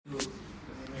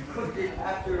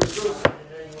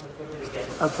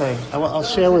Okay, I'll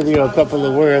share with you a couple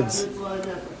of words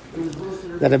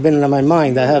that have been on my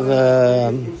mind. I have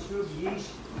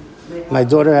my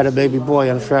daughter had a baby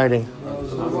boy on Friday,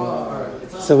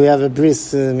 so we have a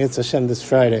bris mitzvah Hashem this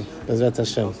Friday, Bezrat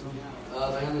Hashem,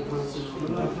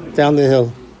 down the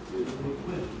hill.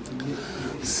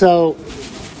 So,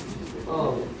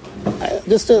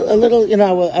 just a little,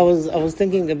 I was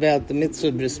thinking about the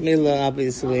mitzvah bris milah,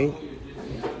 obviously.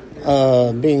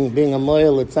 Being a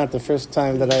moil, it's not the first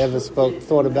time that I ever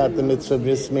thought about the mitzvah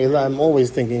bris milah. I'm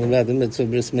always thinking about the mitzvah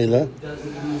bris milah,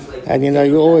 and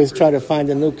you always try to find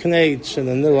a new knech and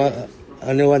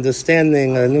a new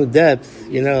understanding, a new depth,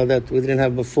 that we didn't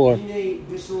have before.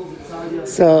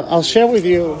 So I'll share with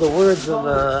you the words of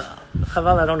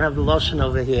Chaval. I don't have the lashon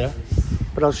over here,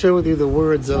 but I'll share with you the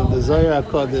words of the Zohar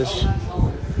HaKodesh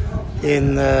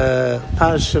in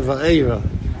Parashat Va'era.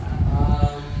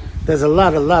 There's a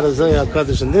lot of Zohar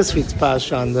HaKodesh in this week's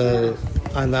Parsha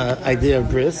on the idea of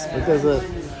bris, but there's a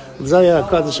Zohar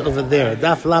HaKodesh over there,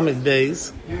 Daf Lamed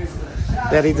Beis,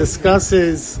 that he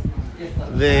discusses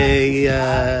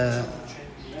the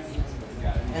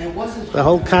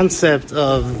whole concept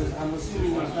of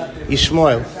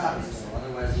Yishmoel.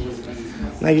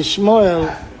 Now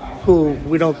Yishmoel, who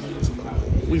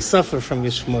we suffer from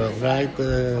Yishmoel, right?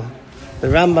 The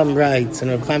Rambam writes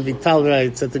and Rabbi Felman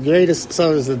writes that the greatest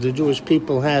tzoros that the Jewish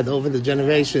people had over the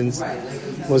generations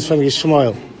was from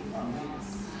Yishmoel.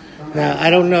 Now,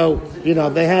 I don't know,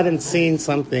 they hadn't seen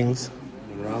some things.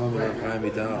 The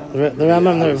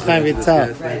Rambam and Rabbi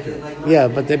Felman. Yeah,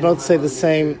 but they both say the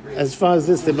same, as far as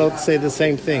this, they both say the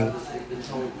same thing.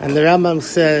 And the Rambam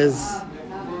says,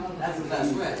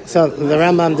 so the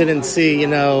Rambam didn't see,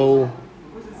 the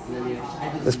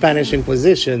Spanish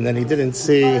Inquisition, and he didn't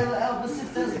see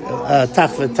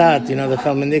Tach V'Tat, the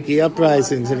Chalmaniki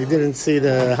uprisings, and he didn't see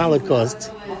the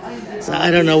Holocaust. So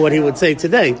I don't know what he would say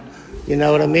today. You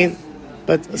know what I mean?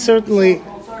 But certainly,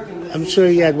 I'm sure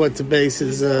he had what to base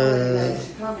his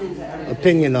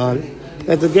opinion on,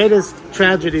 that the greatest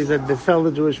tragedies that befell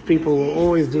the Jewish people were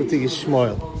always due to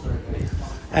Yishmoel.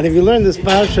 And if you learn this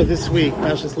Parsha this week,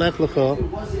 Parshas Lech Lecha,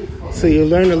 so you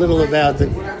learn a little about the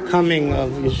coming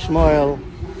of Yishmoel,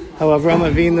 how Avraham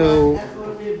Avinu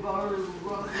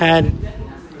had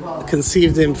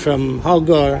conceived him from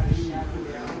Hagar,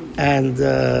 and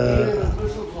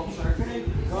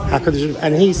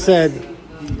he said,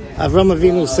 Avraham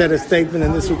Avinu said a statement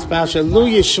in this week's Parsha, Lu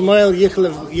Yishmoel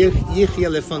yichya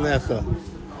lefonecha.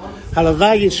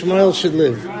 Halavai Yishmoel should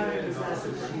live.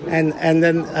 And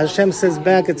then Hashem says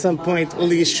back at some point,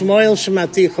 Uli Yishmoel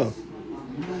shematicha.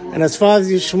 And as far as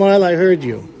Yishmoel, I heard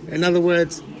you. In other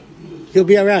words, he'll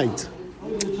be all right.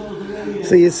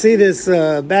 So you see this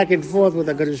back and forth with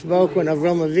HaKadosh Baruch Hu and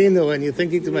Avraham Avinu, and you're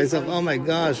thinking to myself, oh my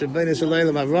gosh, Rebbeinu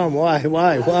Shalom Avram, why?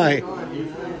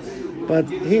 But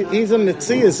he's a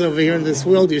Metzias over here in this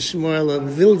world, Yishmoel, a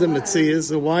wilde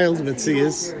Metzias, a wild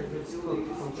Metzias.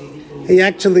 He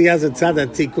actually has a Tzad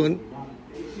Tikkun.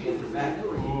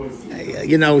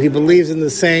 He believes in the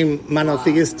same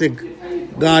monotheistic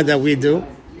God that we do,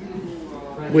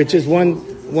 which is one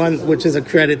which is a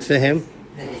credit for him.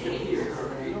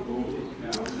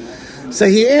 So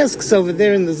he asks over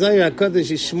there in the Zohar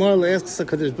HaKodesh, Yishmoel asks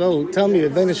HaKadosh Baruch Hu, tell me,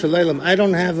 Rebbeinu Shalom, I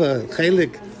don't have a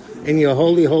chelik in your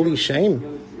holy shame.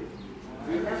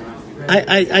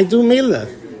 I do milah.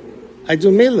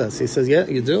 So he says, yeah,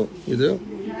 you do.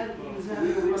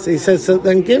 So he says, so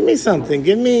then give me something.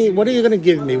 What are you going to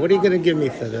give me? What are you going to give me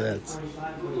for that?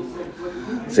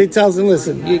 So he tells him,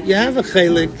 listen, you have a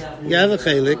chelik,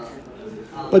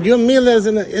 but your milah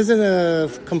isn't a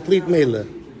complete milah.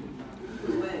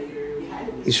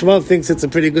 Yishmael thinks it's a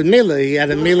pretty good milah. He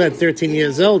had a milah at 13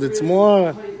 years old. It's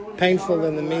more painful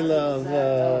than the milah of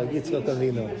Yitzchak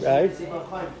Avinu, right?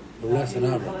 Less than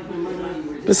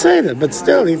ever. But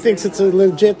still, he thinks it's a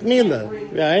legit milah,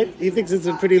 right? He thinks it's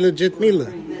a pretty legit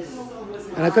milah.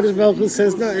 And HaKadosh Baruch Hu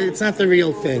says, no, it's not the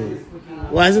real thing.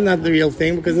 Why is it not the real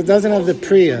thing? Because it doesn't have the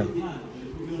priya.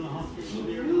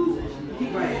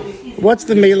 What's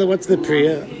the milah? What's the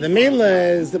priya? The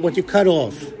milah is what you cut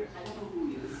off.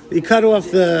 You cut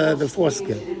off the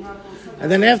foreskin. And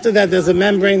then after that, there's a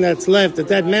membrane that's left. At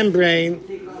that membrane,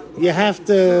 you have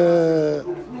to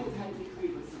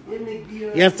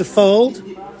fold.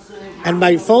 And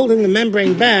by folding the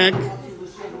membrane back,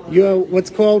 you're what's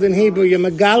called in Hebrew, you're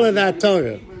megala da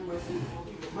Torah.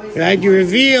 Right? You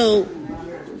reveal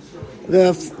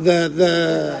the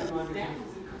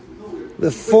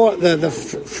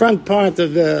front part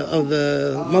of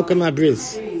the Mokum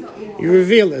HaBris. You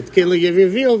reveal it. You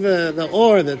reveal the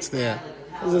ore that's there.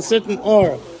 There's a certain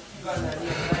ore.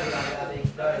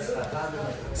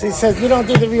 So he says, you don't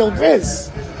do the real bris.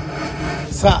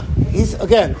 So he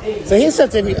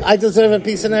said to me, I deserve a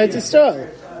piece in Eretz Yisrael.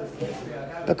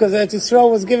 Because Eretz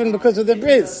Yisrael was given because of the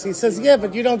bris. He says, yeah,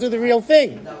 but you don't do the real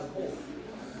thing.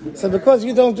 So because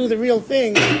you don't do the real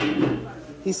thing,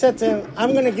 he said to him,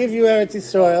 I'm going to give you Eretz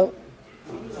Yisrael.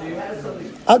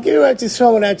 I'll give you Eretz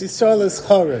Yisrael when Eretz Yisrael is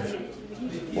chorev.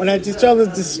 When Eretz Yisrael is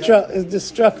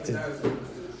destructed.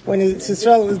 When Eretz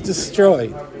Yisrael is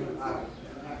destroyed.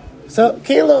 So,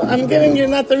 Kilo, I'm giving you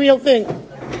not the real thing.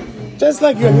 Just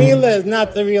like your Mila is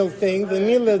not the real thing, the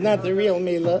Mila is not the real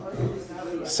Mila,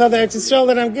 so the Eretz Yisrael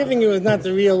that I'm giving you is not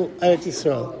the real Eretz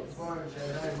Yisrael.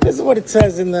 This is what it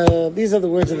says these are the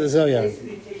words of the Zohar.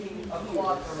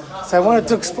 So I wanted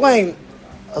to explain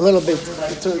a little bit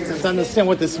to understand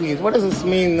what this means. What does this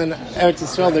mean in Eretz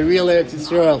Yisrael, the real Eretz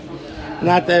Yisrael,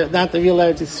 not the real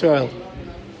Eretz Yisrael?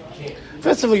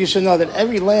 First of all, you should know that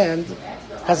every land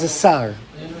has a sar.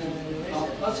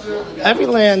 Every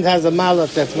land has a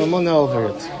malach that's mamuna over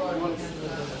it.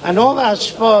 And all the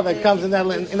hashpah that comes in that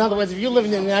land, in other words, if you live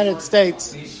in the United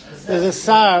States, there's a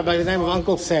sar by the name of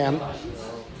Uncle Sam,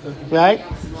 right?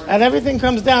 And everything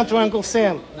comes down to Uncle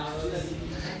Sam.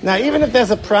 Now, even if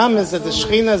there's a promise that the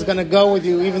Shekhinah is going to go with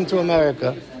you even to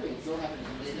America,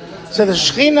 so the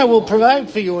Shekhinah will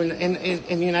provide for you in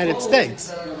the United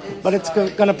States, but it's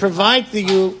going to provide to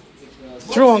you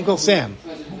through Uncle Sam.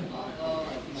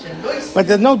 But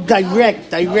there's no direct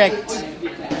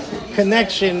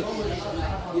connection,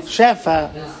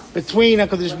 shefa, between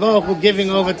HaKadosh Baruch Hu giving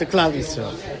over to Klal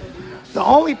Yisrael. The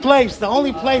only place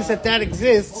that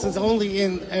exists is only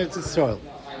in Eretz Yisrael.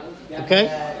 Okay?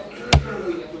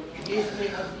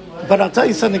 But I'll tell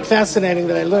you something fascinating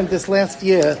that I learned this last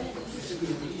year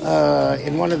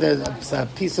in one of the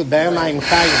piece of Bermayim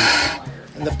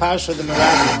Chayim in the Parsha of the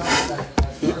Meraglim.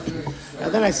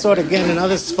 And then I saw it again in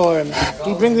other Sforim.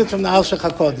 He brings it from the Al Shech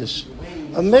HaKodesh.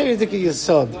 A Meridike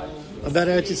Yesod about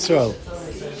Eretz Yisrael.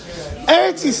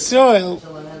 Eretz Yisrael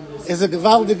is a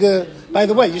gewaldige. By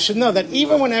the way, you should know that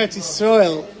even when Eretz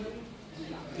Yisrael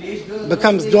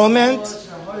becomes dormant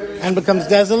and becomes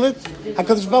desolate,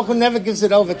 HaKadosh Baruch Hu never gives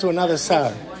it over to another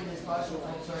sar.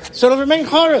 So it'll remain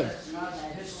chorev,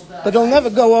 but it'll never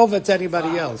go over to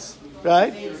anybody else.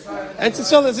 Right? Eretz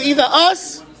Yisrael is either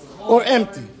us or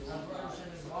empty.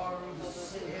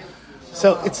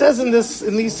 So it says in these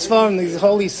Sfarim, these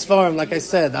holy Sfarim, like I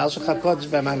said, Al Shech HaKodesh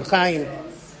Bermayim Chayim,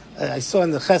 I saw in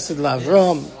the Chesed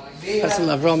L'Avrom. Chesed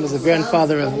L'Avrom is the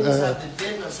grandfather of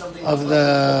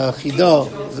the Chido,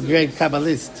 the great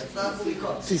Kabbalist.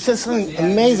 So he says something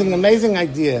amazing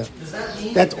idea,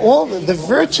 that all the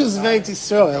virtues of Eretz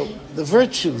Yisrael, the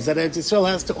virtues that Eretz Yisrael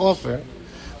has to offer,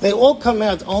 they all come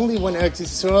out only when Eretz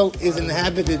Yisrael is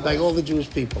inhabited by all the Jewish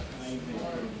people.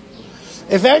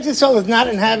 If Eretz Yisrael is not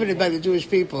inhabited by the Jewish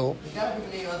people,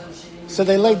 so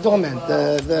they lay dormant.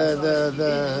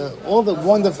 All the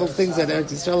wonderful things that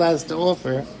Eretz Yisrael has to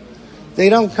offer, they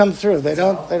don't come through. They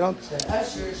don't.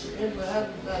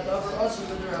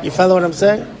 You follow what I'm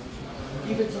saying?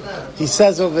 He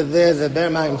says over there, the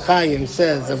Bermayim Chayim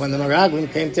says that when the Meraglim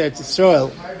came to Eretz Yisrael,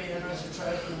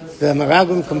 the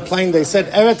Meraglim complained. They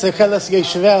said, Eretz Echeles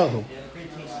Yeshvehu.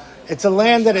 It's a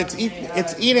land that it's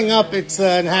eating up its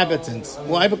inhabitants.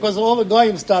 Why? Because all the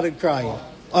goyim started crying.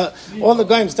 All the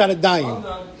goyim started dying.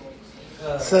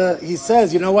 So he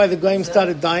says, you know why the goyim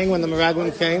started dying when the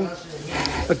Meraglim came?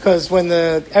 Because when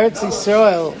the Eretz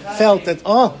Yisrael felt that,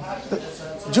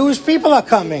 Jewish people are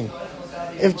coming.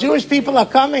 If Jewish people are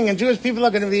coming and Jewish people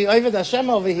are going to be Oved Hashem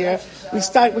over here, we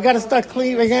got to start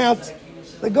cleaving out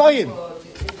the goyim.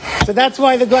 So that's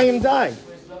why the goyim died.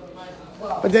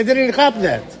 But they didn't have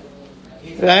that.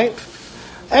 Right?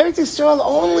 Eretz Yisrael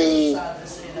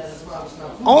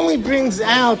only brings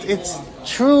out its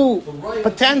true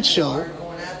potential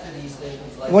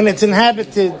when it's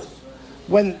inhabited,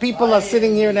 when people are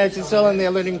sitting here in Eretz Yisrael and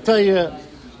they're learning Torah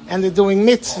and they're doing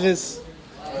mitzvahs.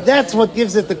 That's what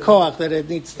gives it the koach that it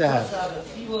needs to have.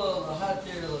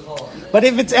 But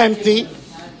if it's empty,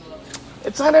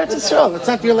 it's not Eretz Yisrael. It's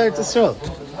not real Eretz Yisrael.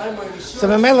 So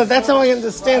Mamela, that's how I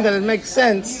understand that it makes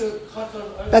sense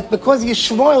that because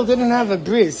Yishmoel didn't have a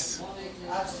bris,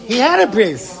 he had a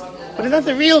bris, but it's not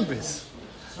the real bris.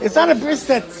 It's not a bris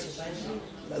that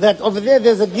over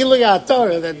there's a Gilui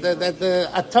Torah, that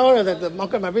the Torah, that the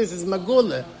Mokam HaBris is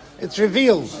Magula. It's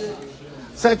revealed.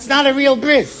 So it's not a real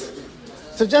bris.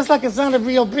 So just like it's not a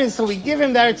real bris, so we give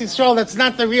him the Eretz Yisrael that's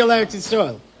not the real Eretz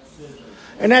Yisrael.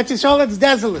 And Eretz Yisrael that's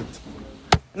desolate.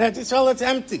 And Eretz Yisrael that's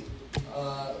empty.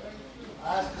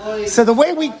 So the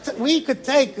way we could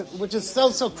take, which is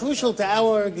so crucial to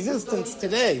our existence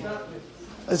today,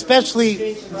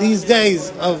 especially these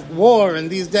days of war and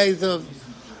these days of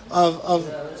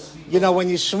when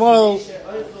Yishmoel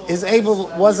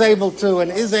was able to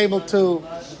and is able to,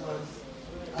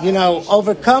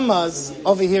 overcome us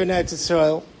over here in Eretz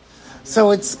Yisrael.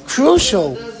 So it's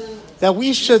crucial that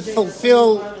we should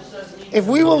fulfill, if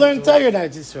we will learn Torah in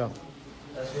Eretz Yisrael,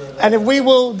 and if we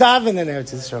will daven in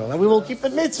Eretz Yisrael, and we will keep the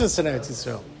mitzvahs in Eretz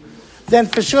Yisrael, then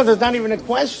for sure there's not even a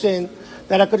question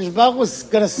that HaKadosh Baruch Hu is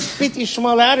going to spit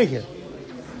Yishmoel out of here.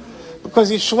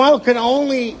 Because Yishmoel can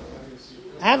only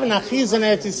have an achiz in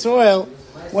Eretz Yisrael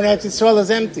when Eretz Yisrael is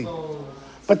empty.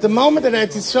 But the moment that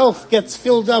Eretz Yisrael gets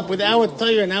filled up with our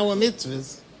Torah and our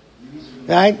mitzvahs,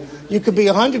 right, you could be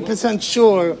 100%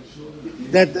 sure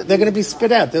that they're going to be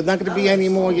spit out. There's not going to be any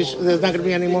more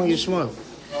Yishmoel.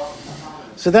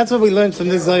 So that's what we learned from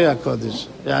this Zohar Kodesh,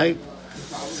 right?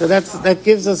 So that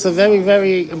gives us a very,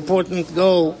 very important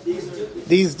goal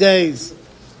these days.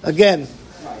 Again,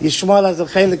 Yishmoel has a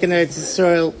chelik in Eretz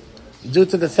Yisrael due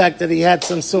to the fact that he had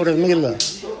some sort of milah,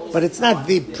 but it's not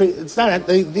the bris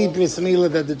milah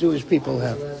that the Jewish people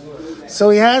have. So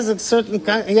he has a certain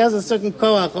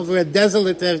koach over a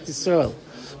desolate Eretz Yisrael.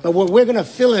 But what we're going to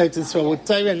fill Eretz Yisrael with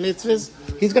Torah and mitzvahs,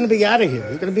 he's going to be out of here.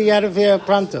 He's going to be out of here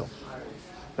pronto,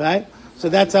 right? So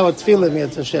that's our tefillah,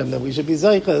 Yetz Hashem, that we should be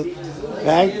zeicha,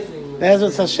 right?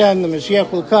 Be'ezras Hashem, the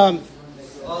Mashiach will come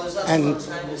and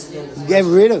get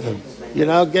rid of him,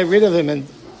 and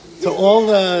to all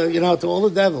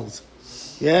the devils,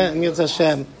 yeah, and Yetz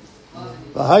Hashem,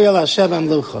 v'hayal Hashem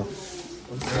amlucha.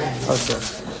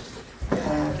 Okay.